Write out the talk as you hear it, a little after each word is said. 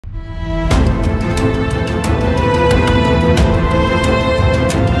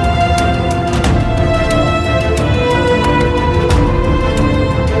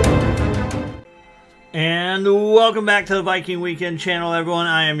welcome back to the Viking Weekend channel, everyone.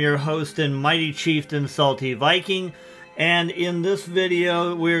 I am your host and mighty chieftain, Salty Viking. And in this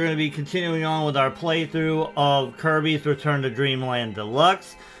video, we're going to be continuing on with our playthrough of Kirby's Return to Dreamland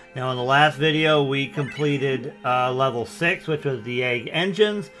Deluxe. Now, in the last video, we completed level 6, which was the egg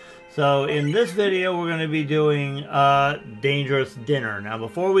engines. So, in this video, we're going to be doing Dangerous Dinner. Now,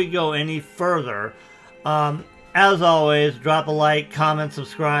 before we go any further, as always, drop a like, comment,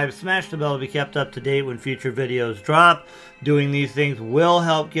 subscribe, smash the bell to be kept up to date when future videos drop. Doing these things will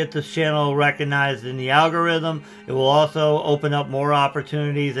help get this channel recognized in the algorithm. It will also open up more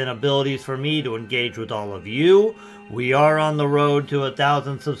opportunities and abilities for me to engage with all of you. We are on the road to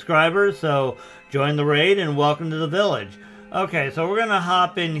 1,000 subscribers, so join the raid and welcome to the village. Okay, so we're going to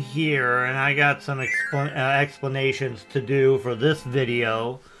hop in here, and I got some explanations to do for this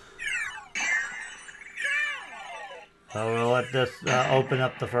video. So we'll let this open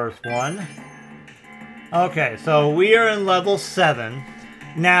up the first one. Okay, so we are in level 7.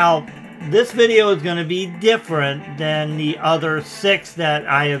 Now, this video is going to be different than the other 6 that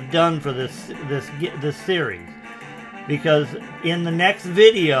I have done for this series, because in the next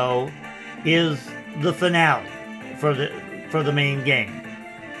video is the finale for the main game.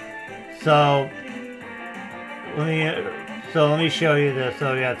 So let me show you this.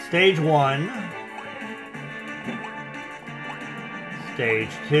 So we got stage 1. Stage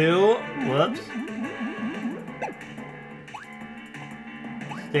 2, whoops.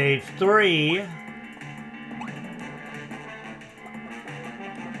 Stage 3.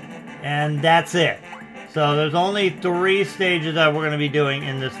 And that's it. So there's only 3 stages that we're going to be doing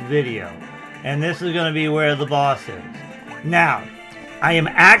in this video. And this is going to be where the boss is. Now, I am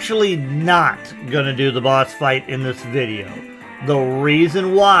actually not going to do the boss fight in this video. The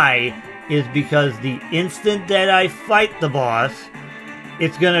reason why is because the instant that I fight the boss,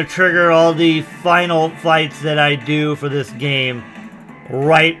 it's going to trigger all the final fights that I do for this game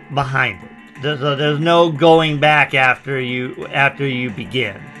right behind it. There's no going back after you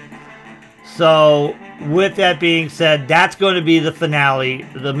begin. So, with that being said, that's going to be the finale,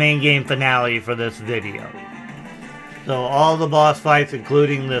 the main game finale for this video. So, all the boss fights,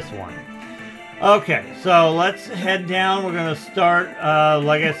 including this one. Okay, so let's head down. We're going to start,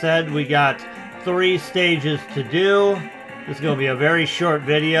 like I said, we got 3 stages to do. This is going to be a very short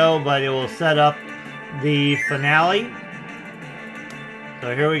video, but it will set up the finale.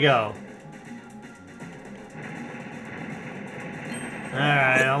 So here we go.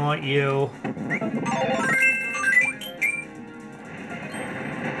 Alright, I want you.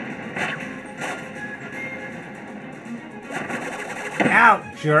 Out,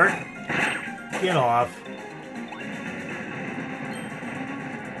 jerk! Get off.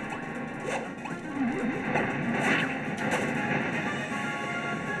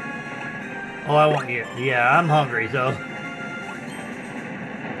 Oh, I want you. Yeah, I'm hungry, so.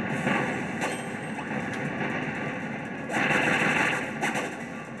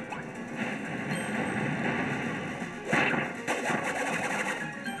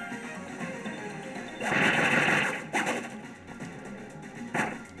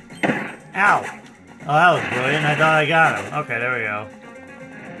 Ow! Oh, that was brilliant. I thought I got him. Okay, there we go.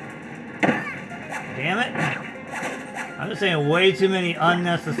 Damn it. I'm just saying way too many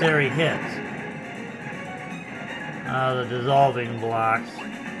unnecessary hits. The dissolving blocks.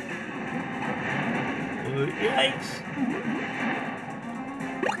 Ooh, yikes.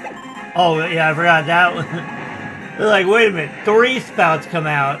 Oh, yeah, I forgot that one. They're like, wait a minute, 3 spouts come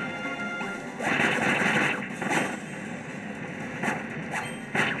out.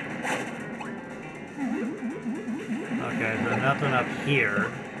 Okay, so nothing up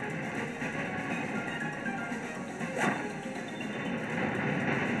here.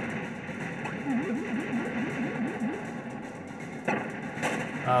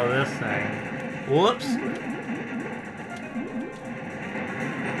 Oh, this thing. Whoops.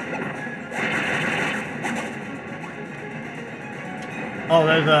 Oh,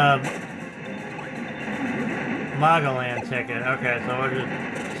 there's a Magaland ticket. Okay, so we'll just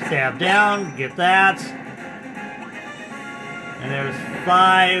stab down, get that. And there's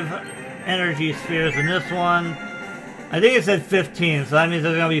 5 energy spheres in this one. I think it said 15, so that means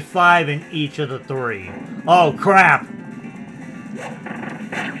there's going to be 5 in each of the 3. Oh, crap!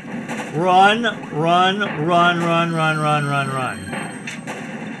 Run, run, run, run, run, run, run, run.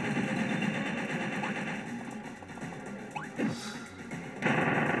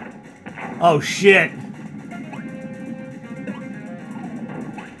 Oh, shit.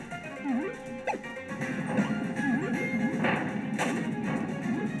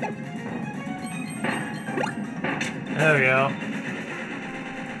 There we go.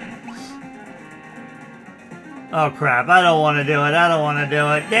 Oh crap, I don't want to do it, I don't want to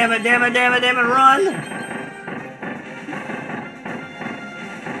do it. Damn it, damn it, damn it, damn it, run!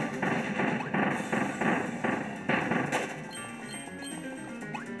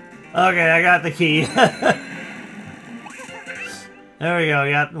 Okay, I got the key. There we go,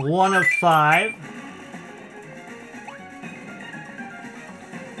 we got 1 of 5.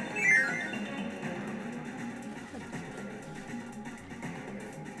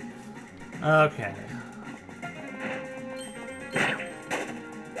 Okay.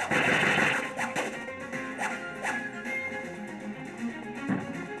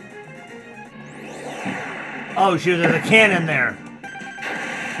 Oh shoot, there's a cannon there.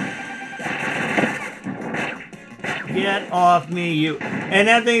 Get off me, you... And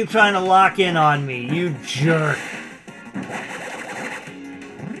that thing's trying to lock in on me, you jerk.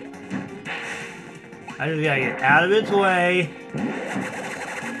 I just gotta get out of its way.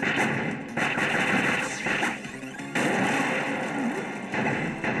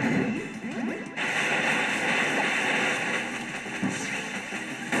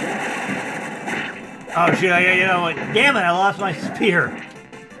 Oh shit, you know what? Damn it, I lost my spear.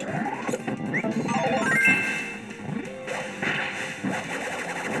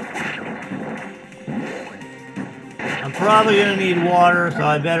 I'm probably gonna need water, so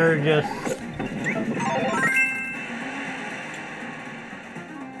I better just...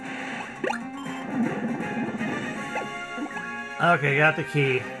 Okay, got the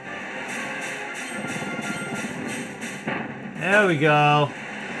key. There we go.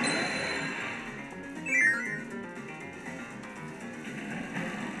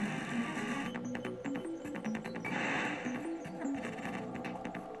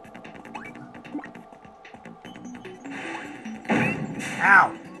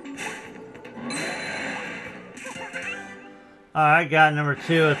 Ow! Alright, got number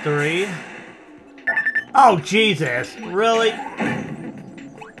 2 of 3. Oh, Jesus! Really?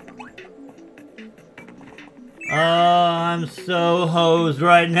 Oh, I'm so hosed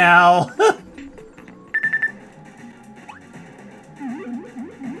right now.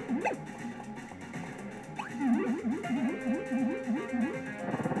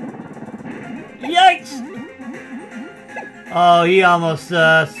 Yikes! Oh, he almost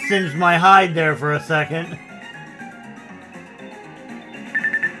singed my hide there for a second.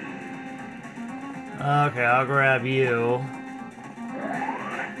 Okay, I'll grab you.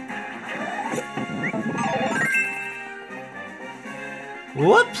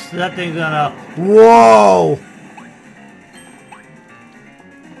 Whoops! That thing's gonna... Whoa!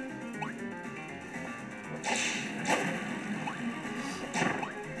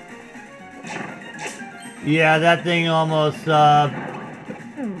 Yeah, that thing almost,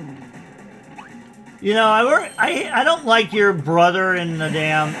 You know, I don't like your brother in the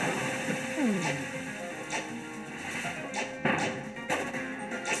damn...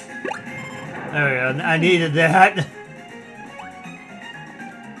 There we go, I needed that.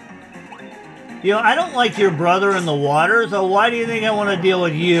 You know, I don't like your brother in the water, so why do you think I want to deal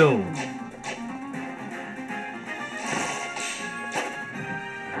with you?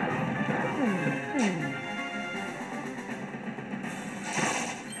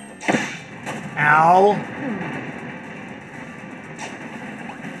 Ow.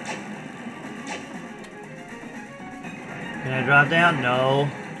 Can I drop down? No.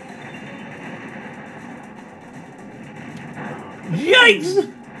 Yikes!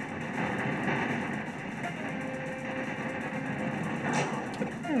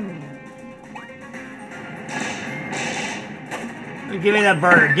 Give me that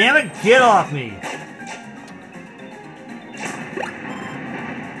burger. Damn it, get off me.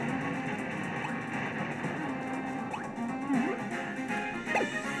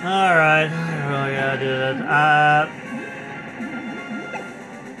 Alright, I really gotta do this.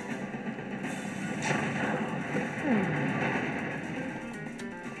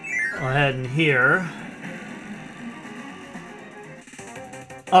 Go ahead in here.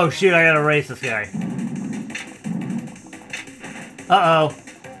 Oh shoot, I gotta race this guy. Uh-oh.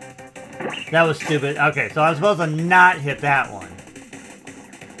 That was stupid. Okay, so I'm supposed to not hit that one.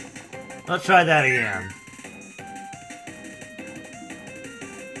 Let's try that again.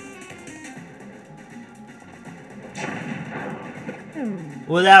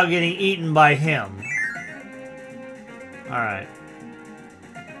 Without getting eaten by him. Alright.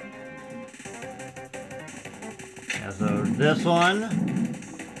 Yeah, so this one.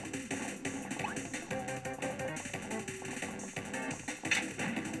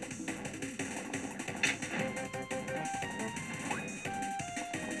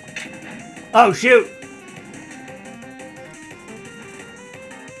 Oh, shoot!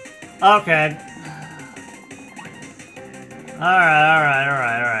 Okay.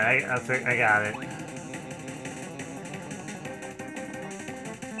 Alright. I got it.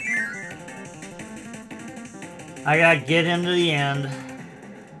 I gotta get him to the end.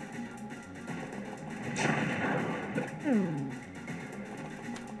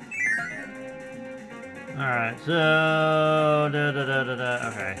 Alright, so...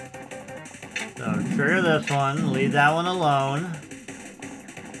 Okay. So, trigger this one. Leave that one alone.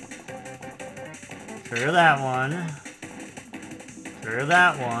 Trigger that one. Trigger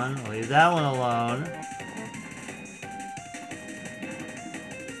that one. Leave that one alone.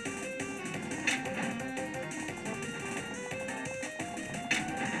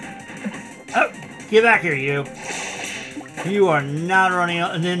 Oh! Get back here, you! You are not running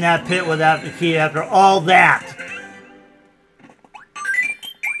in that pit without the key after all that!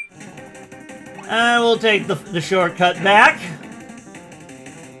 And we'll take the shortcut back.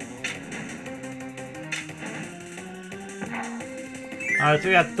 Alright, so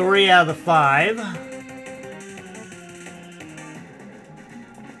we got 3 out of the 5.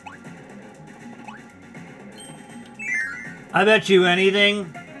 I bet you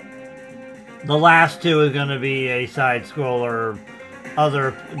anything, the last 2 is going to be a side-scroller,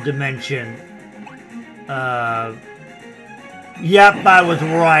 other dimension. Yep, I was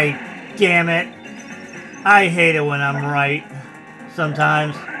right. Damn it. I hate it when I'm right.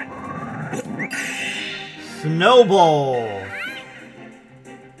 Sometimes. Snowball.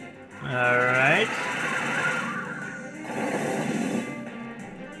 Alright.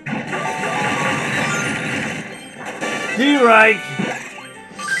 D-Reich.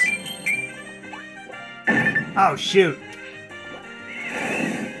 Oh, shoot.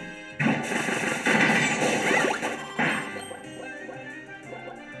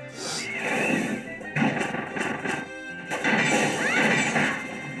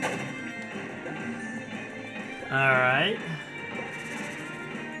 Alright.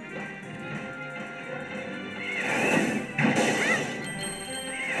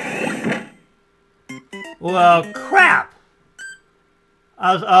 Well, crap!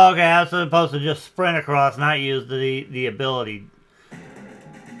 Okay, I was supposed to just sprint across, not use the ability.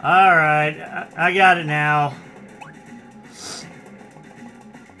 Alright, I got it now.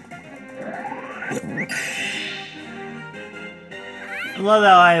 I love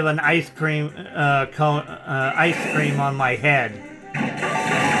how I have an ice cream cone, ice cream on my head.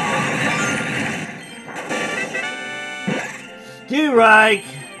 Stu-Reich!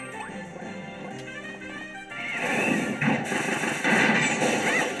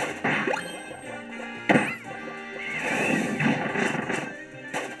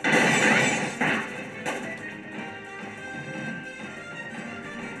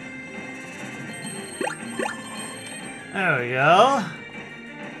 There we go.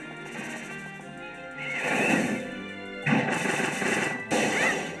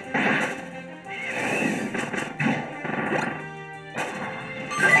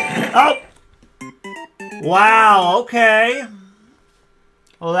 Oh! Wow, okay.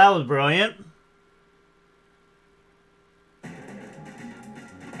 Well, that was brilliant.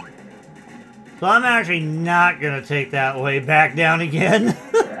 So I'm actually not going to take that way back down again.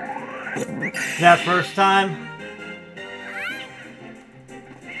 That first time.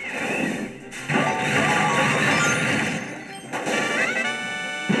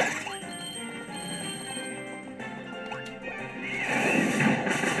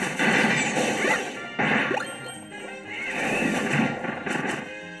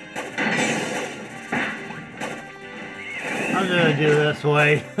 I'm gonna do this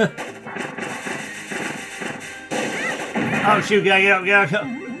way. Oh shoot, gotta get up, get up.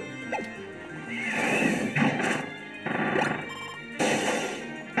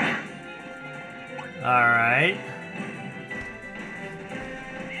 Alright.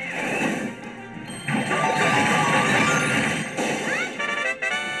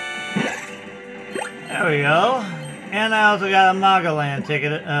 There we go. And I also got a Magaland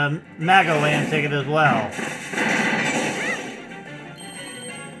ticket, Magaland ticket as well.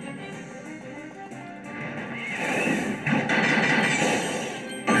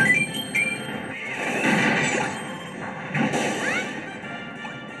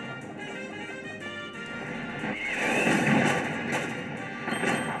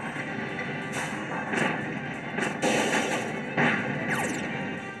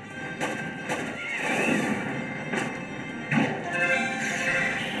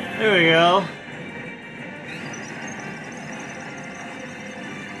 There we go.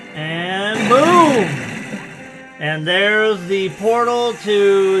 And boom! And there's the portal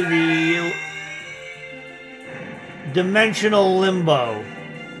to the dimensional limbo.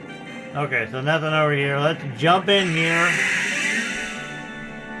 Okay, so nothing over here. Let's jump in here.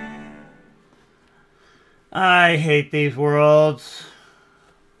 I hate these worlds.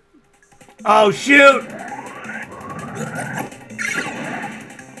 Oh, shoot!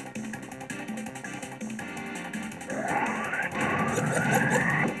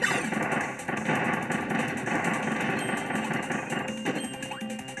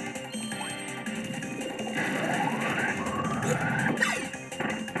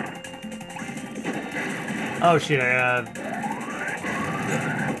 Oh, shit,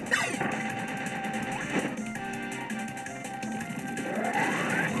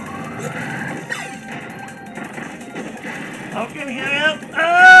 Okay, get out!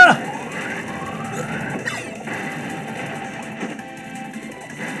 Ah!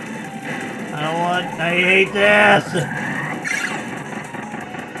 I don't want... I hate this!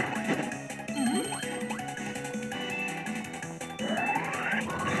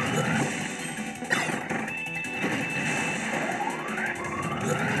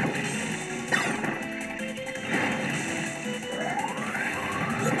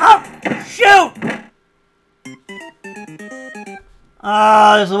 Oh! Shoot!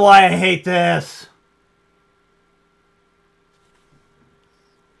 Ah, this is why I hate this.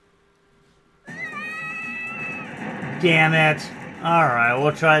 Damn it. Alright,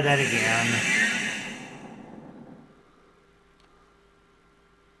 we'll try that again.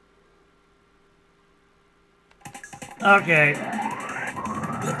 Okay.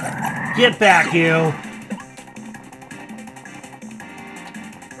 Get back, you.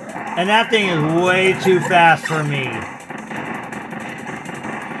 And that thing is way too fast for me.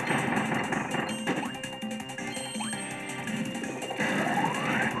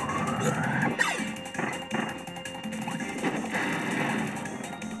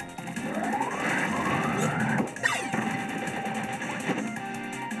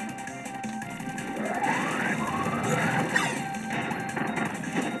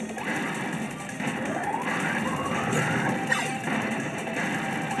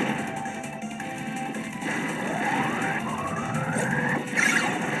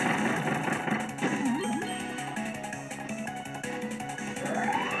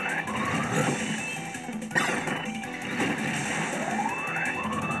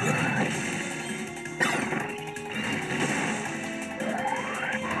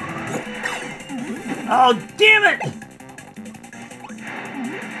 Oh, damn it!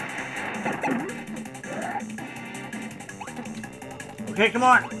 Okay, come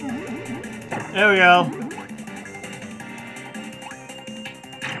on. There we go.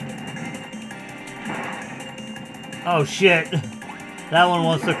 Oh, shit. That one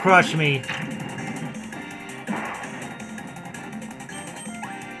wants to crush me.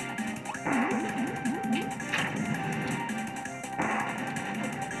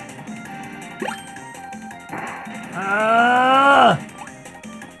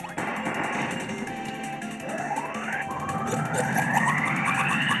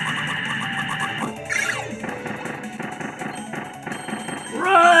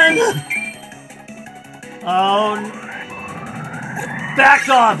 Run! Oh, back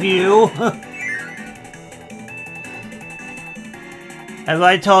off, you! Have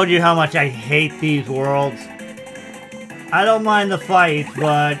I told you how much I hate these worlds? I don't mind the fight,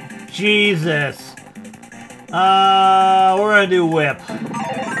 but Jesus. We're gonna do whip.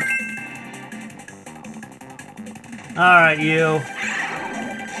 Alright, you.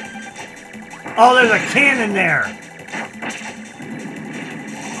 Oh, there's a cannon there!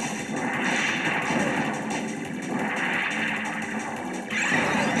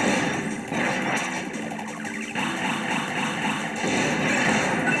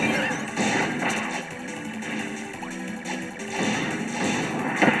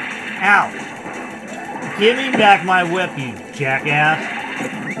 Ow! Give me back my whip, you jackass.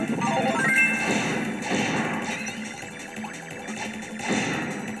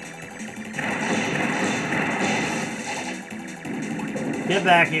 Get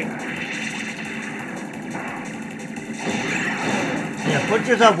back here. Yeah, put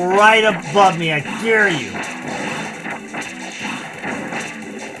yourself right above me, I dare you.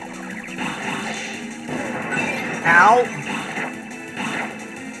 Ow!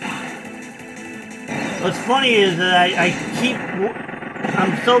 What's funny is that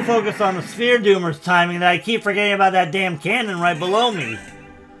I'm so focused on the Sphere Doomer's timing that I keep forgetting about that damn cannon right below me.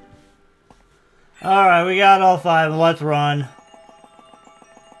 Alright, we got all 5. Let's run.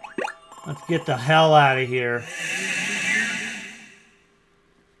 Let's get the hell out of here.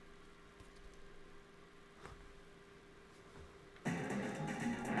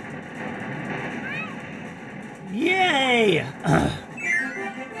 Yay!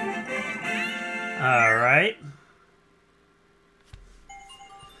 Alright.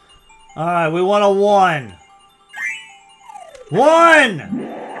 Alright, we want a 1.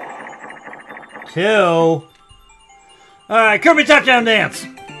 1, 2. Alright, Kirby touchdown dance.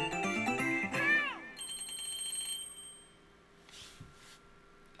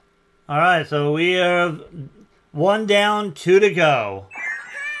 Alright, so we have 1 down, 2 to go.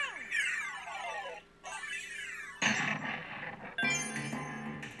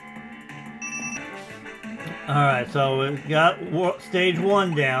 Alright, so we've got stage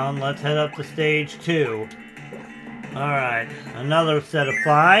 1 down. Let's head up to stage 2. Alright, another set of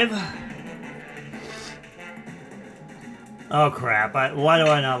 5. Oh crap, why do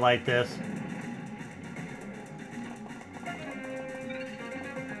I not like this?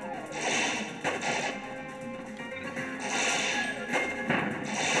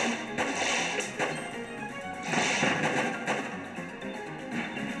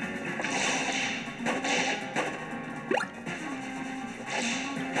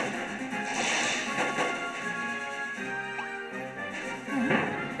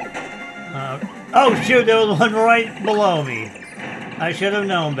 Oh shoot, there was one right below me. I should have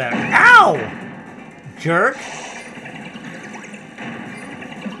known better. Ow! Jerk.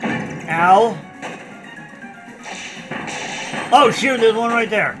 Ow. Oh shoot, there's one right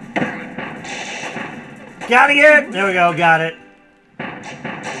there. Gotta get it! There we go, got it.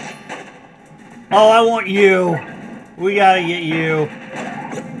 Oh, I want you. We gotta get you.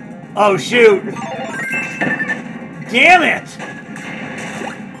 Oh shoot. Damn it!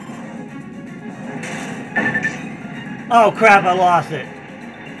 Oh crap, I lost it.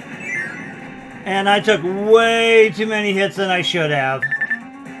 And I took way too many hits than I should have.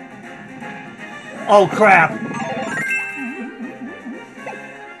 Oh crap.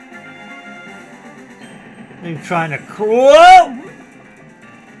 I'm trying to... Whoa!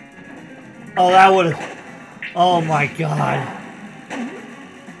 Oh, that would have... Oh my god.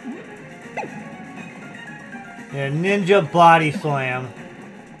 Yeah, ninja body slam.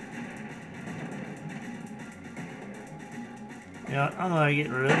 Yeah, I'm gonna get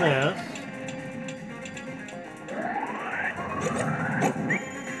rid of this.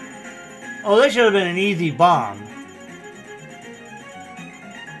 Oh, this should have been an easy bomb.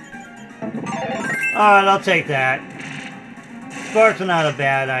 Alright, I'll take that. Sparks are not a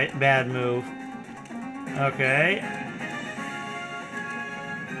bad move. Okay.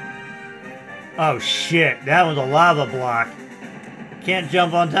 Oh shit, that was a lava block. Can't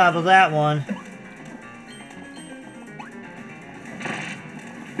jump on top of that one.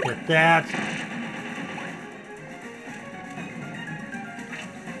 Get that.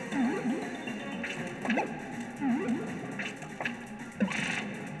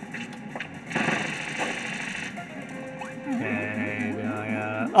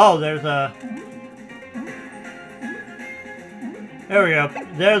 Okay, oh, there's a... There we go.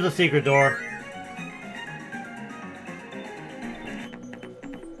 There's a secret door.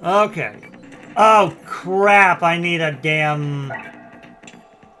 Okay. Oh, crap. I need a damn...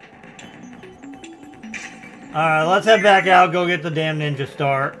 Alright, let's head back out, go get the damn ninja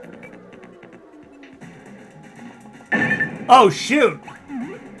star. Oh, shoot!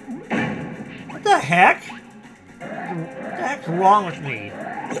 What the heck? What the heck's wrong with me?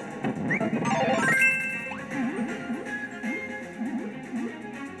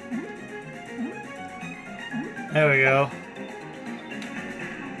 There we go.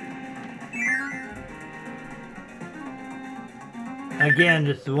 Again,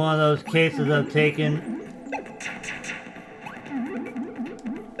 just one of those cases I've taken.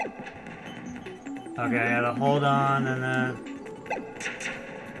 Okay, I gotta hold on and then...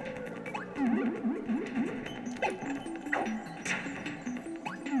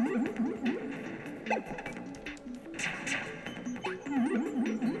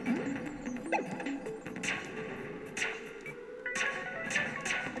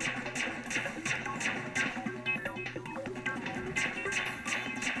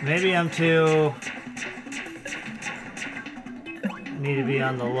 Maybe I'm too... need to be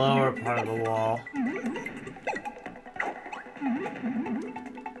on the lower part of the wall.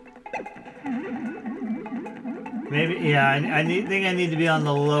 Maybe, yeah, I think I need to be on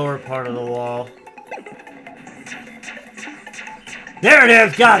the lower part of the wall. There it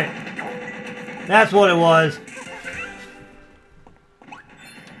is! Got it! That's what it was.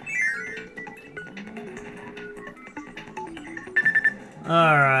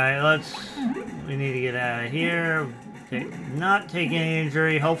 Alright, we need to get out of here. Not take any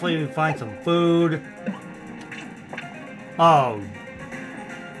injury. Hopefully we find some food. Oh.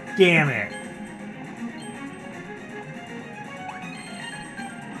 Damn it.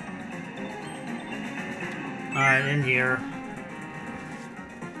 Alright, in here.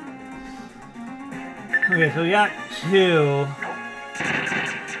 Okay, so we got 2.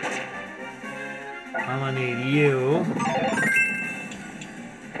 I'm gonna need you.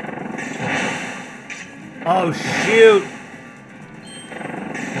 Oh, shoot!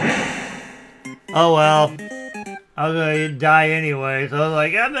 Oh, well. I was gonna die anyway, so I was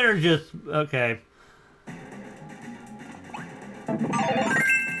like, I better just... Okay.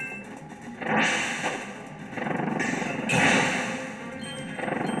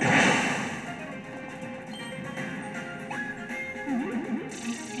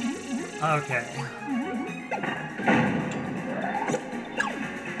 Okay.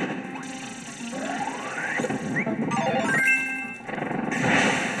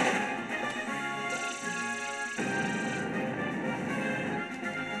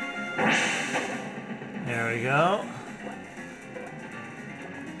 There we go.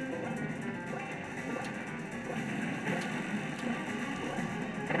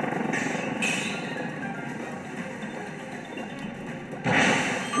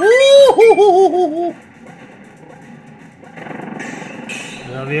 Woo!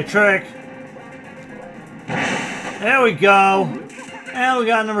 That'll be a trick. There we go. And we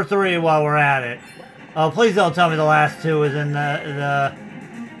got number 3 while we're at it. Oh, please don't tell me the last 2 is in the...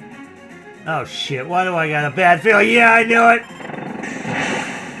 Oh, shit. Why do I got a bad feeling? Yeah, I knew it!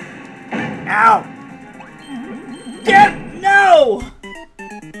 Ow! Damn! No!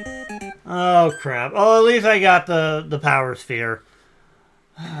 Oh, crap. Oh, at least I got the power sphere.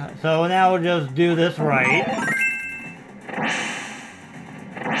 So now we'll just do this right.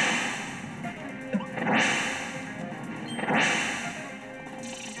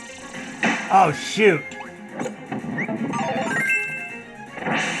 Oh, shoot.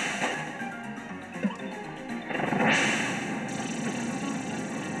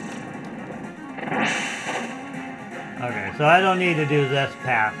 Okay, so I don't need to do this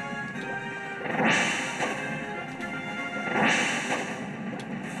path.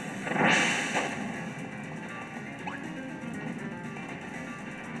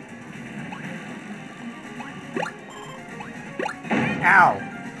 Ow!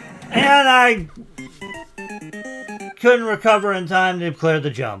 And I couldn't recover in time to clear the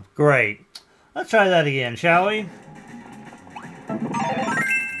jump. Great. Let's try that again, shall we?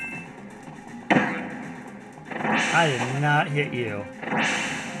 I did not hit you.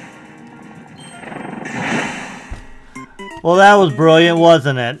 Well, that was brilliant,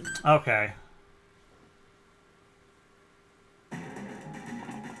 wasn't it? Okay.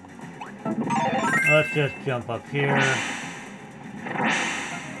 Let's just jump up here.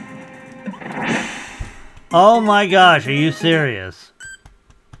 Oh my gosh, are you serious?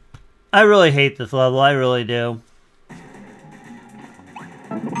 I really hate this level, I really do.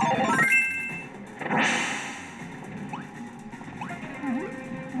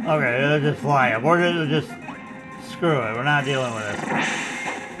 Okay, let's just fly up. We're gonna just screw it. We're not dealing with this.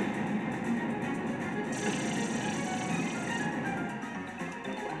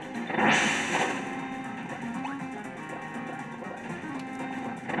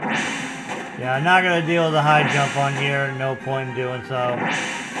 Yeah, I'm not gonna deal with the high jump on here. No point in doing so.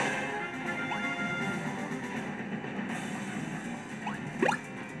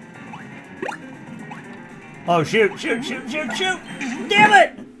 Oh, shoot, shoot, shoot, shoot, shoot! Damn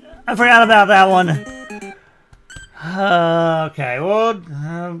it! I forgot about that one. Okay, well,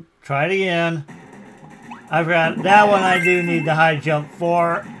 try it again. I forgot. That one I do need the high jump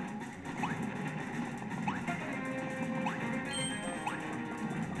for.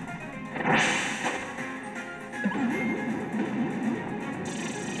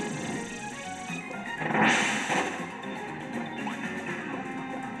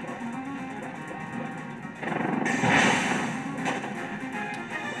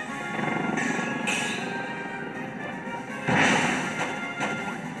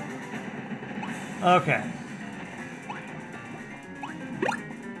 Okay.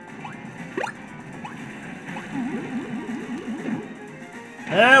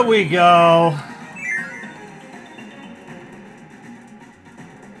 There we go.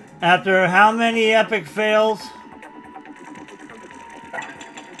 After how many epic fails?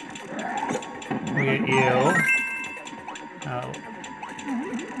 We get you. Oh.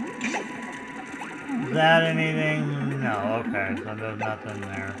 Is that anything? No, okay, so there's nothing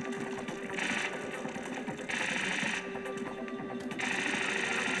there.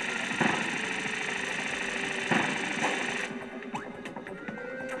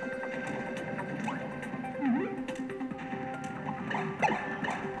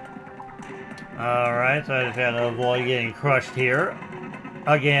 Alright, so I just had to avoid getting crushed here.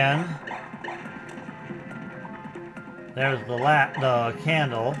 Again. There's the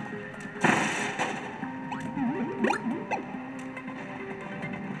candle.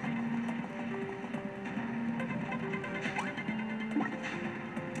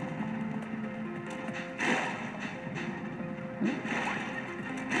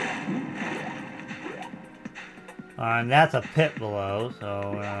 And that's a pit below,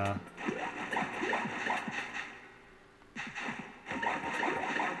 so,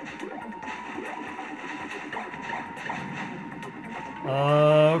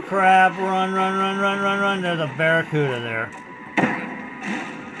 oh crap, run, run, run, run, run, run. There's a barracuda there.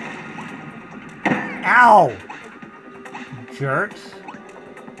 Ow! Jerks.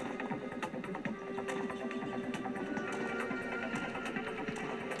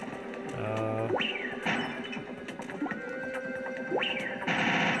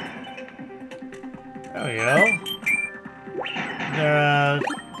 There we go. Is there a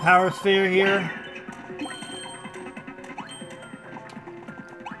power sphere here?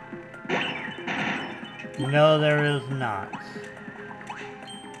 No, there is not.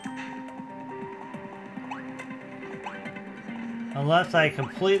 Unless I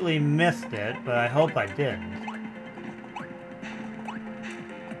completely missed it, but I hope I didn't.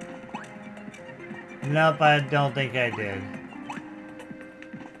 Nope, I don't think I did.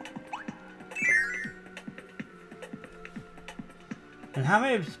 And how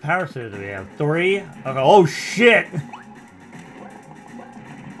many power spheres do we have? 3? Okay. Oh shit!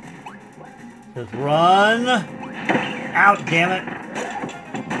 Just run! Out, damn it!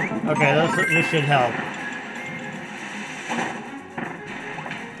 Okay, this should help.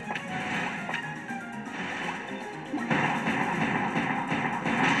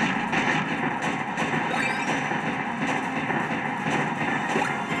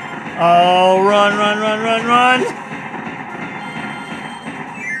 Oh, run, run, run, run, run!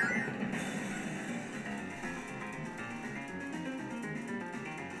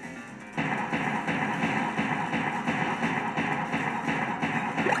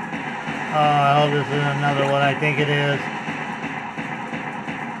 Oh, I hope this is another one. I think it is.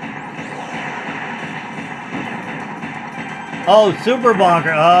 Oh, Super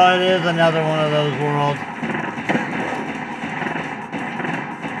Bonker. Oh, it is another one of those worlds.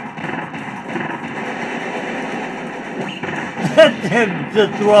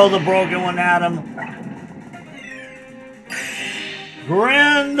 Just throw the broken one at him.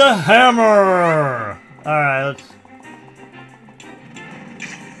 Grand Hammer! Alright, let's...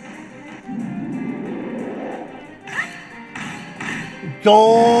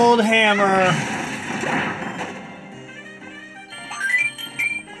 Gold Hammer!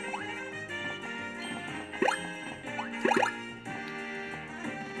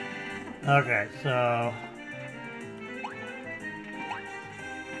 Okay, so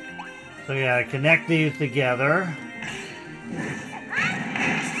we gotta connect these together.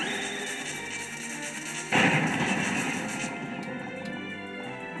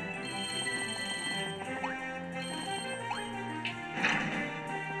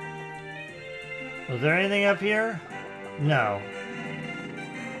 Was there anything up here? No.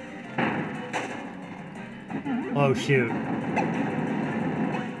 Oh shoot.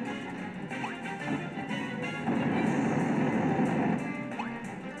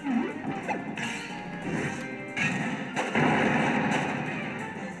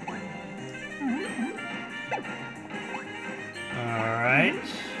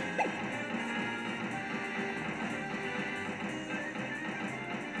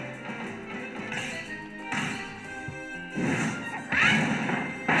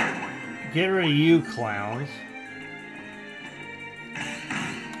 Get rid of you clowns.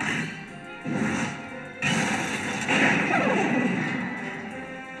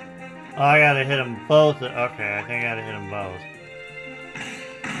 Oh, I gotta hit them both. Okay, I think I gotta hit them both.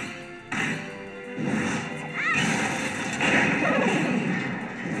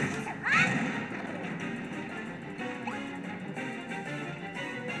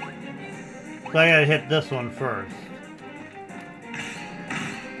 So I gotta hit this one first.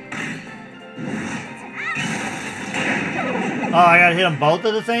 Oh, I gotta hit them both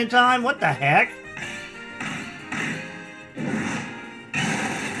at the same time? What the heck?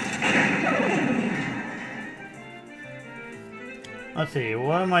 Let's see,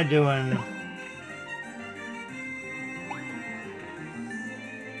 what am I doing?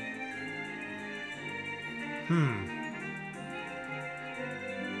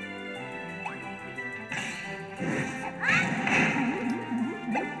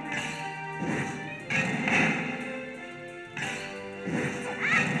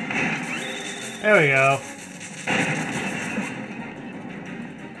 There we go.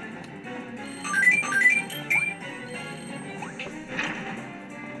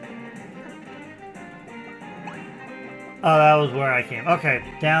 Oh, that was where I came. Okay,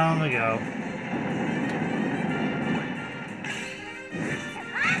 down we go.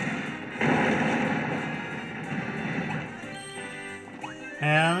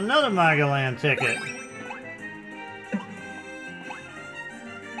 And another Magoland ticket.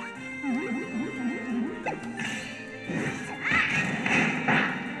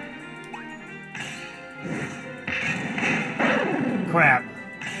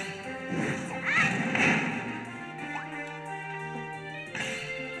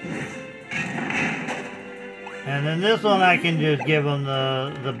 And then this one I can just give him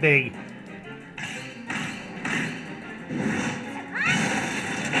the big...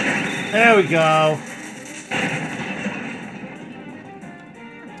 There we go.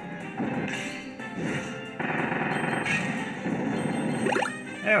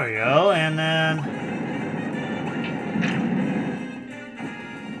 There we go, and then...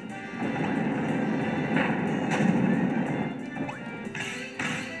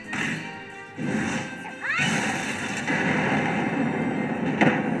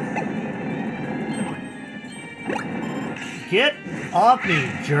 Get off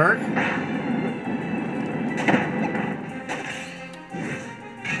me, jerk.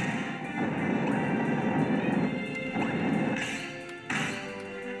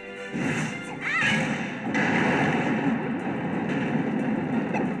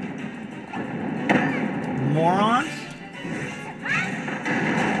 Morons.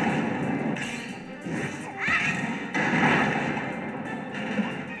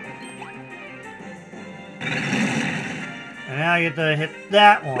 And now I get to hit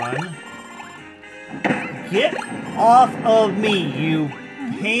that one. Get off of me, you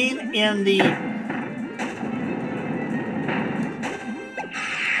pain in the...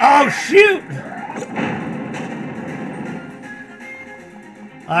 Oh, shoot!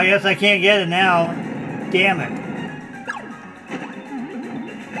 I guess I can't get it now. Damn it.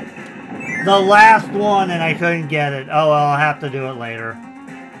 The last one and I couldn't get it. Oh well, I'll have to do it later.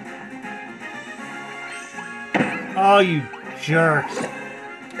 Oh, you jerks.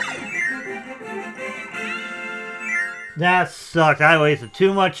 That sucked. I wasted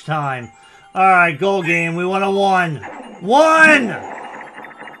too much time. Alright, goal game. We want a 1. 1!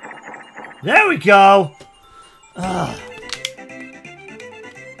 There we go! Ugh.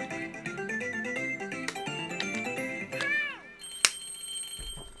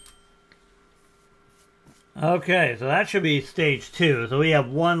 Okay, so that should be stage 2. So we have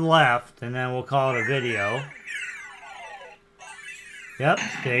 1 left, and then we'll call it a video. Yep,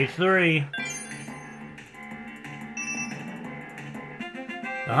 stage 3.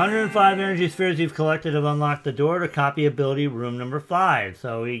 The 105 energy spheres you've collected have unlocked the door to copy ability room number 5.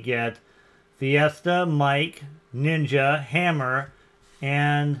 So we get Fiesta, Mike, Ninja, Hammer,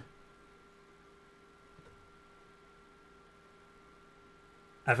 and...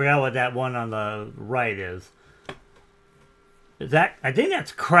 I forgot what that one on the right is. Is that... I think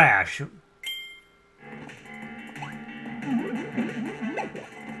that's Crash.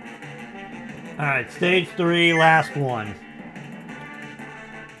 Alright, stage 3, last one.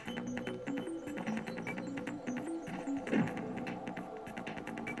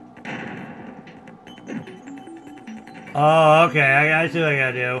 Oh, okay, I see what I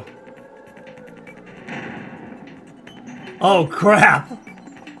gotta do. Oh, crap!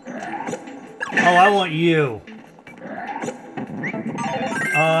 Oh, I want you.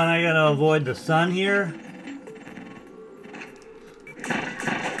 Oh, and I gotta avoid the sun here.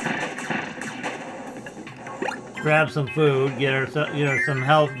 Grab some food, get her some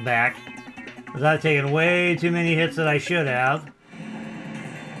health back. Without taking way too many hits that I should have.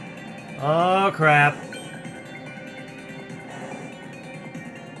 Oh, crap.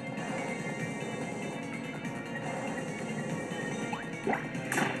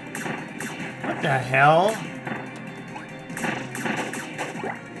 What the hell?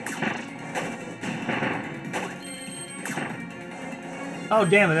 Oh,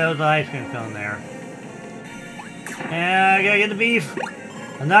 damn it, that was the ice cream cone there. And I gotta get the beef.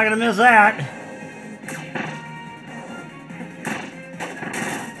 I'm not gonna miss that.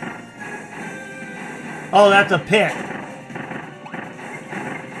 Oh, that's a pit.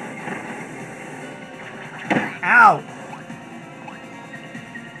 Ow!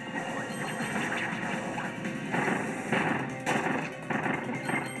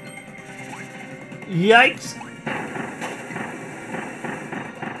 Yikes!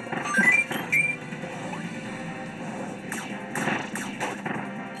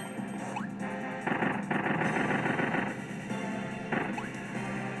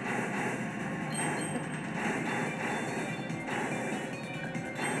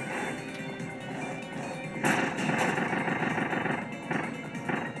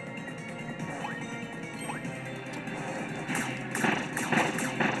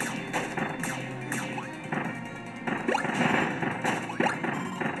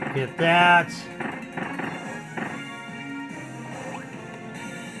 Get that.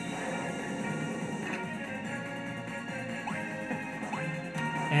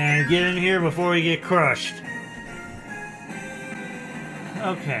 And get in here before we get crushed.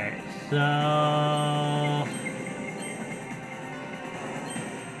 Okay, so...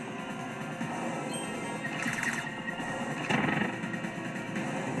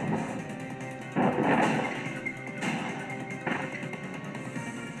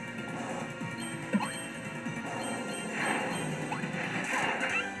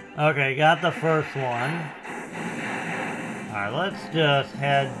 Okay, got the first one. Alright, let's just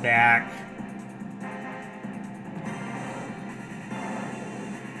head back.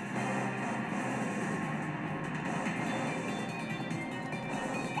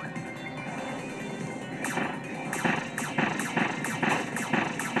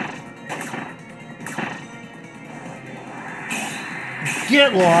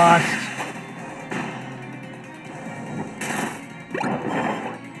 Get lost!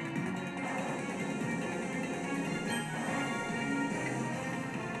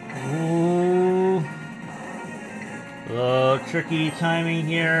 Ooh. A little tricky timing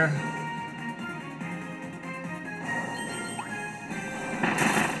here.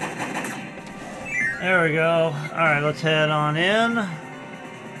 There we go. Alright, let's head on in.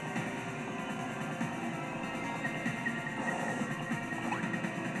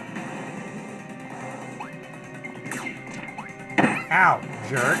 Ow,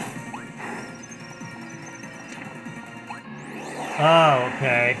 jerk. Oh,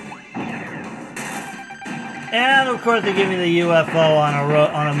 okay. And of course they give me the UFO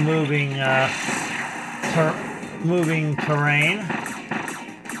on a moving moving terrain.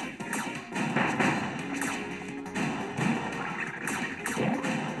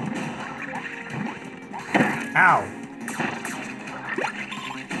 Ow.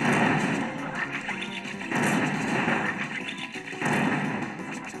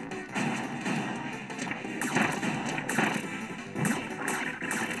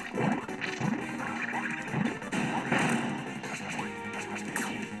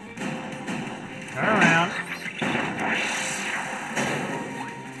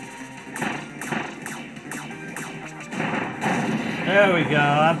 There we go.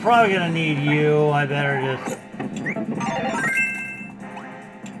 I'm probably gonna need you. I better just...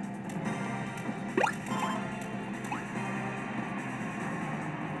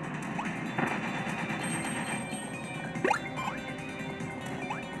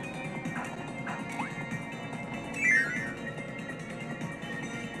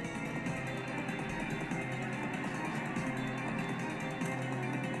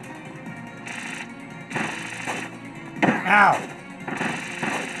 Ow!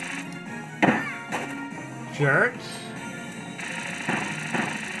 Jerks.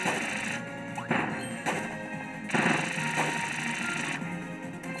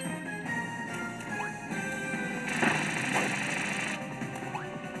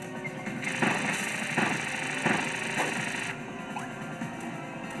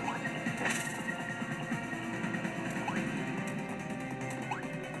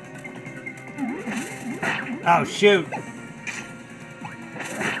 Oh, shoot.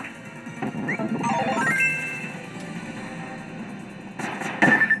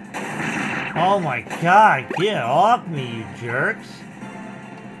 Oh my god, get off me, you jerks.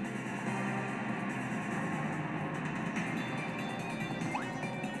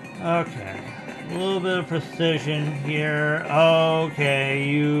 Okay, a little bit of precision here. Okay,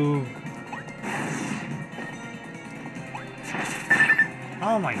 you...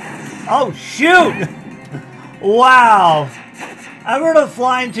 Oh my... Oh, shoot! Wow! I've heard of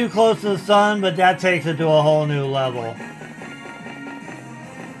flying too close to the sun, but that takes it to a whole new level.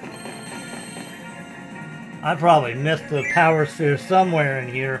 I probably missed the power sphere somewhere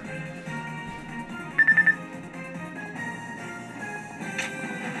in here.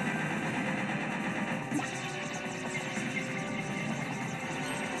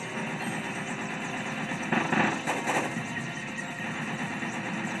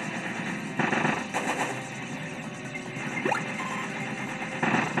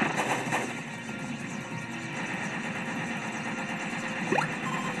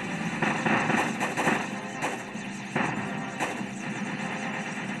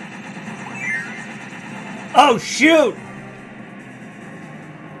 Oh, shoot!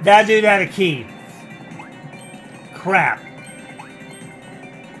 That dude had a key. Crap.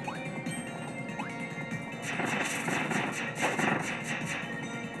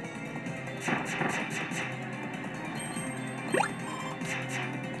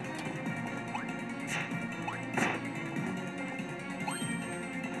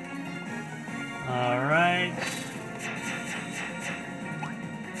 All right.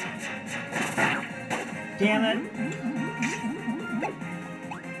 Damn it.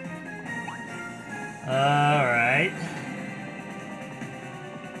 All right.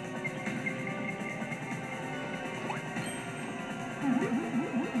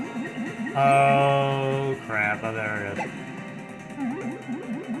 Oh, crap. Oh, there it is.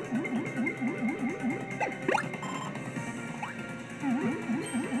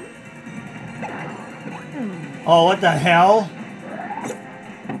 Oh, what the hell?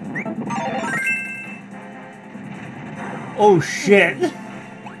 Oh shit!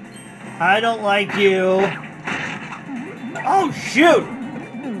 I don't like you. Oh shoot!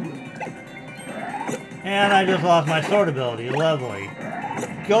 And I just lost my sword ability. Lovely.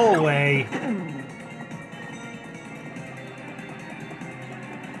 Go away.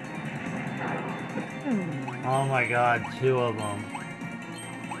 Oh my god, 2 of them.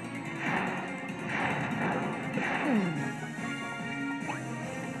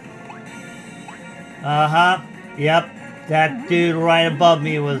 Uh-huh. Yep. That dude right above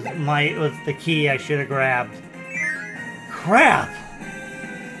me was the key I should have grabbed. Crap!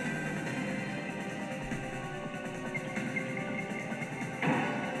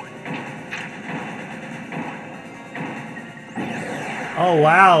 Oh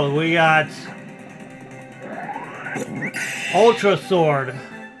wow, we got Ultra Sword.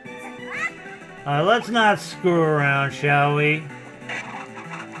 Let's not screw around, shall we?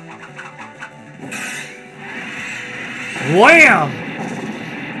 Wham!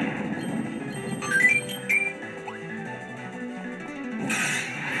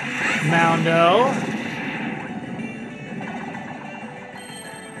 Moundo.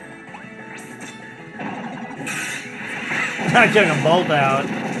 I took them both out.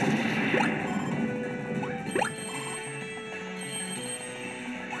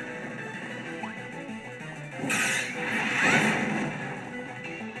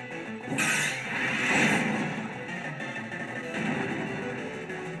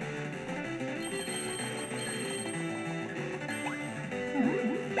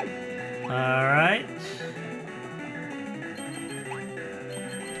 All right.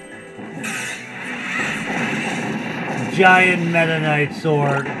 Giant Meta Knight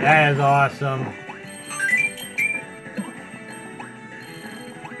sword. That is awesome.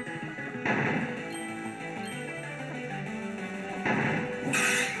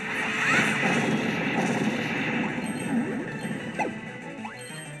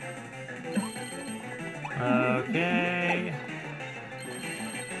 Okay.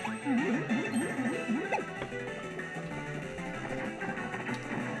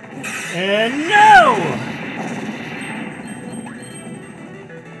 And no!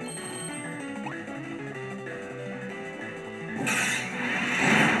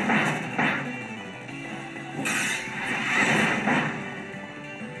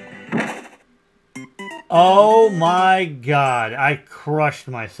 Oh my god, I crushed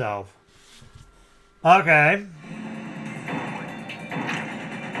myself. Okay.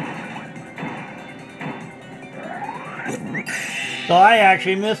 So I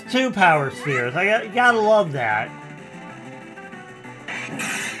actually missed 2 power spheres. I gotta love that.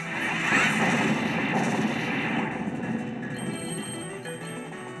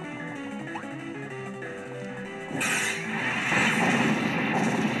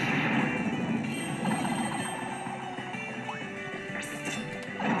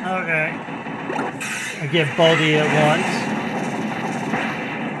 Okay. I get both of you at once.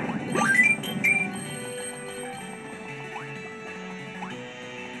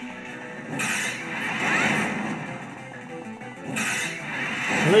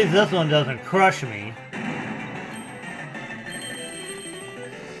 At least this one doesn't crush me.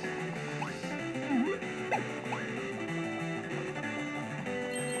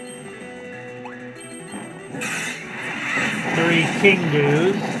 Three King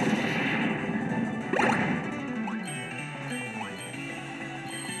Dews.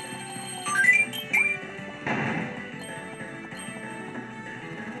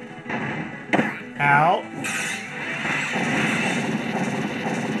 Ow.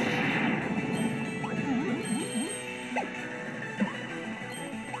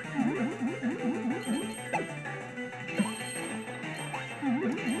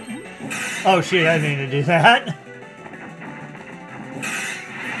 Oh shit, I didn't mean to do that.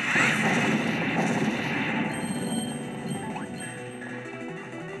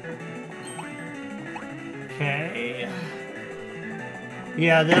 Okay.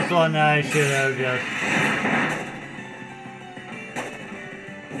 Yeah, this one I should have just...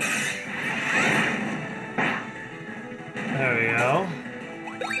 There we go.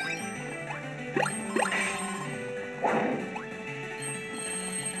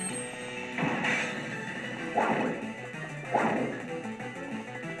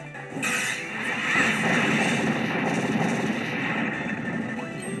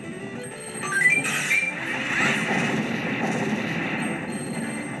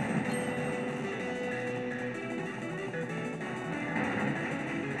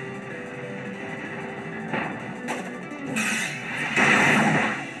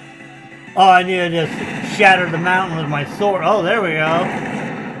 Oh, I need to just shatter the mountain with my sword. Oh, there we go.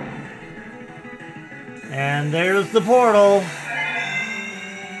 And there's the portal.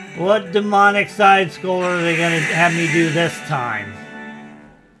 What demonic side-scroller are they going to have me do this time?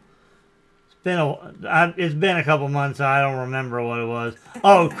 It's been a couple months, so I don't remember what it was.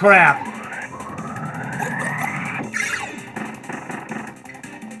 Oh, crap.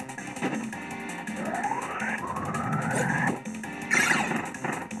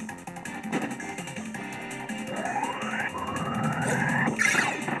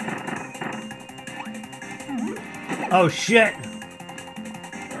 Oh, shit.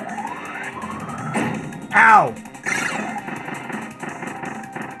 Ow.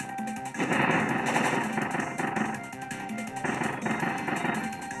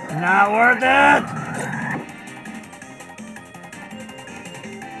 Not worth it!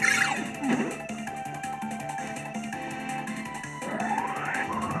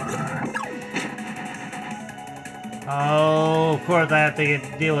 Oh, of course I have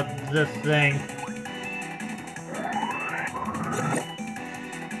to deal with this thing.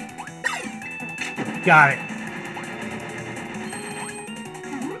 Got it.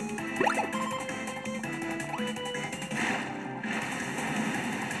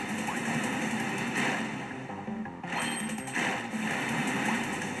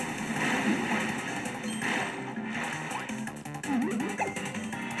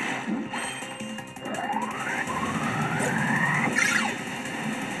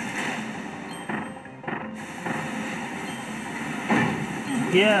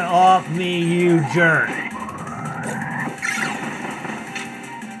 Get off me, you jerk.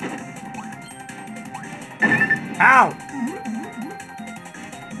 Ow!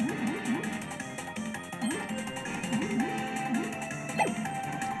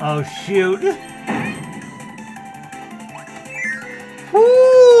 Oh, shoot.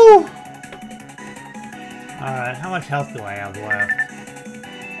 Woo! Alright, how much health do I have left?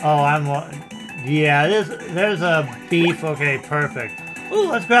 Oh, yeah, there's a beef. Okay, perfect. Ooh,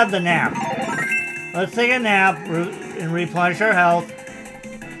 let's grab the nap. Let's take a nap and replenish our health.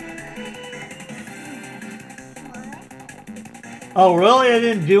 Oh, really? I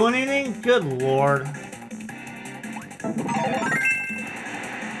didn't do anything? Good lord.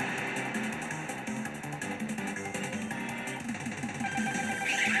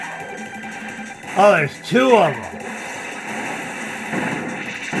 Oh, there's two of them.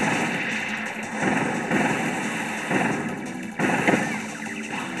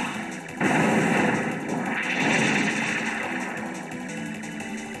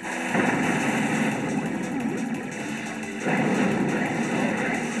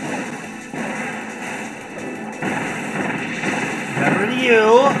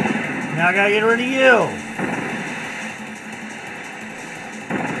 Now I gotta get rid of you.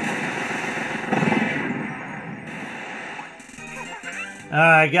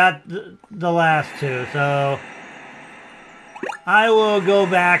 Alright, got the last two, so I will go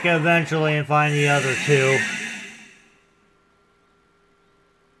back eventually and find the other two.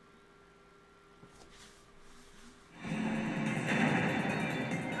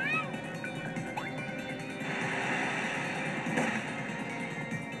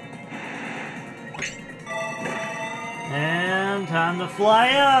 And time to fly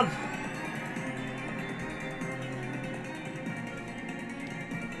up.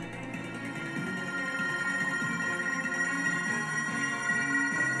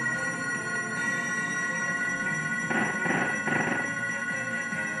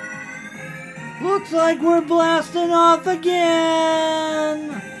 Looks like we're blasting off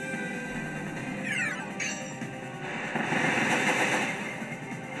again.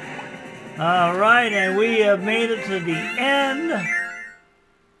 Alright, and we have made it to the end.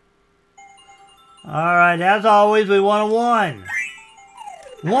 Alright, as always, we want a 1.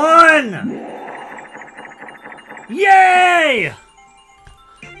 1! Yay!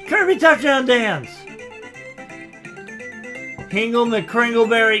 Kirby touchdown dance! Hingle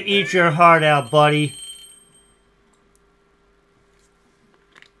McCringleberry, eat your heart out, buddy.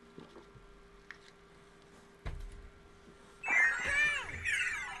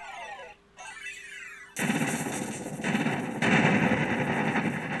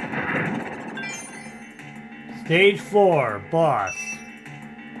 Stage 4, boss.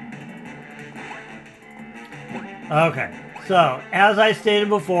 Okay, so as I stated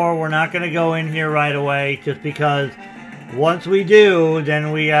before, we're not going to go in here right away just because once we do,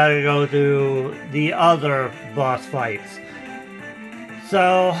 then we gotta go through the other boss fights.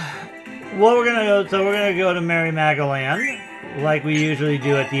 So what we're gonna go, we're gonna go to Mary Magaland, like we usually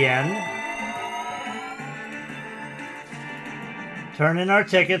do at the end. Turn in our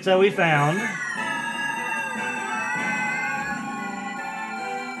tickets that we found.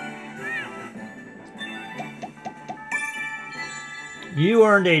 You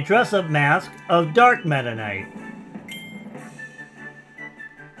earned a dress-up mask of Dark Meta Knight.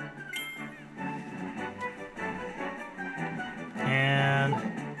 And...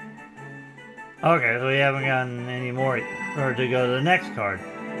 okay, so we haven't gotten any more, or to go to the next card.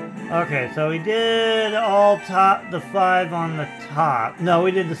 Okay, so we did all the 5 on the top. No,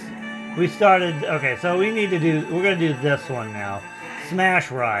 we did this. We started. Okay, so we need to do. We're gonna do this one now.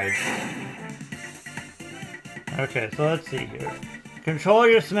 Smash Ride. Okay, so let's see here. Control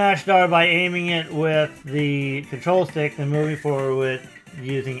your Smash Star by aiming it with the control stick and moving forward with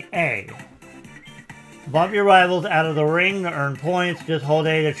using A. Bump your rivals out of the ring to earn points. Just hold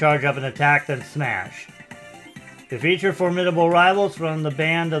A to charge up an attack, then smash. Defeat your formidable rivals from the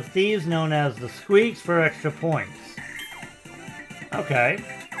band of thieves known as the Squeaks for extra points. Okay.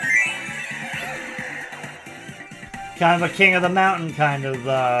 Kind of a King of the Mountain kind of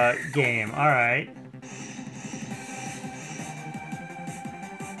game. Alright.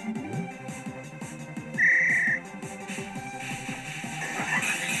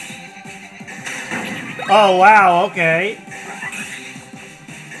 Oh, wow, okay.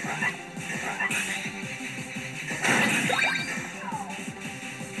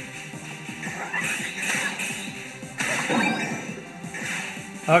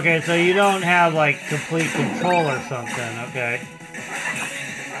 Okay, so you don't have, like, complete control or something, okay.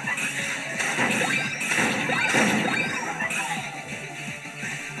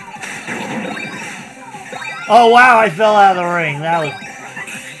 Oh, wow, I fell out of the ring. That was...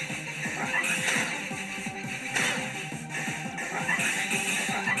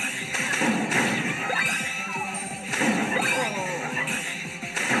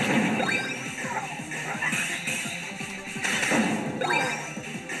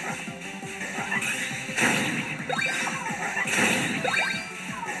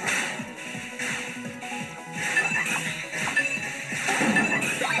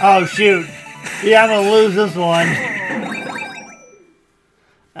 oh, shoot. Yeah, I'm going to lose this one.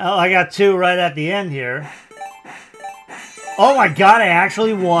 Oh, I got 2 right at the end here. Oh my god, I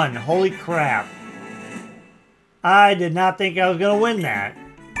actually won. Holy crap. I did not think I was going to win that.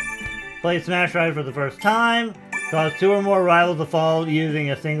 Play Smash Ride for the first time. Cause 2 or more rivals to fall using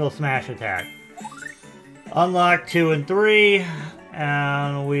a single smash attack. Unlock 2 and 3.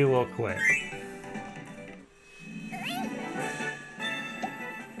 And we will quit.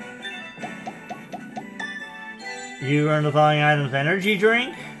 You earn the following items: energy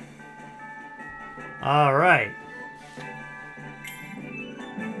drink. Alright.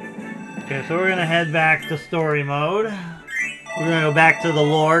 Okay, so we're going to head back to story mode. We're going to go back to the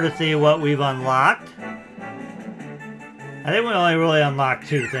lore to see what we've unlocked. I think we only really unlocked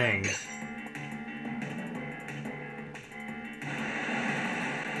 2 things.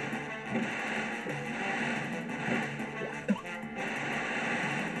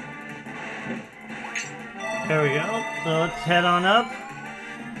 There we go. So let's head on up.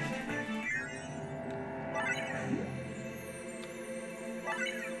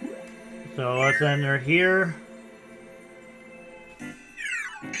 So let's enter here.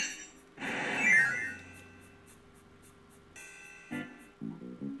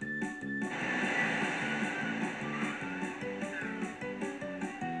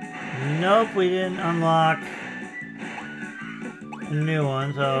 Nope, we didn't unlock a new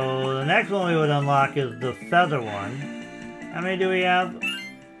one. So the next one we would unlock is the feather one. How many do we have?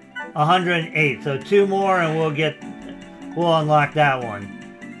 108. So 2 more and we'll unlock that one.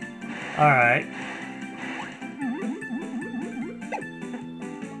 Alright.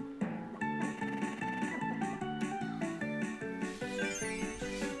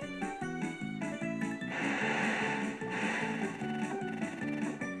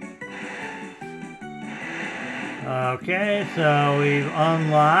 Okay, so we've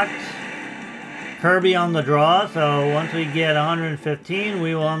unlocked Kirby on the draw, so once we get 115,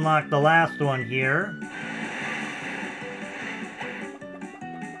 we will unlock the last one here.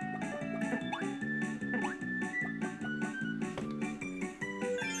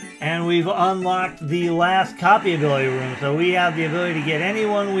 And we've unlocked the last copy ability room, so we have the ability to get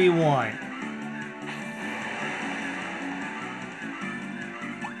anyone we want.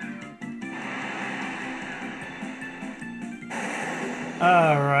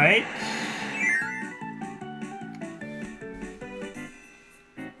 Alright.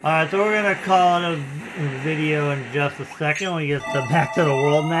 Alright, so we're going to call it a video in just a second when we get back to the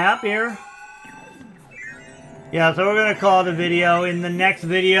world map here. Yeah, so we're going to call it a video. In the next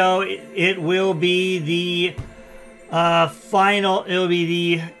video, it will be the it'll be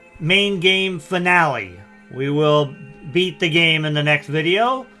the main game finale. We will beat the game in the next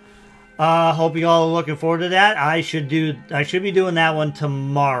video. Hope you all are looking forward to that. I should be doing that one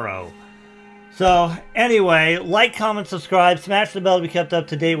tomorrow. So anyway, like, comment, subscribe, smash the bell to be kept up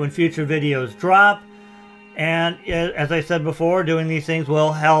to date when future videos drop. And as I said before, doing these things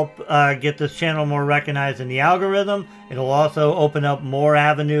will help get this channel more recognized in the algorithm. It'll also open up more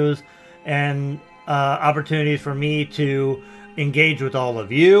avenues and opportunities for me to engage with all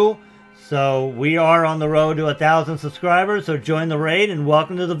of you. So we are on the road to 1,000 subscribers, so join the raid and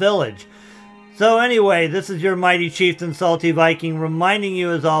welcome to the village. So anyway, this is your mighty chieftain, Salty Viking, reminding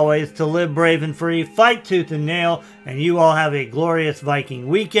you as always to live brave and free, fight tooth and nail, and you all have a glorious Viking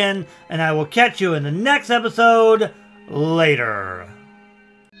weekend, and I will catch you in the next episode later.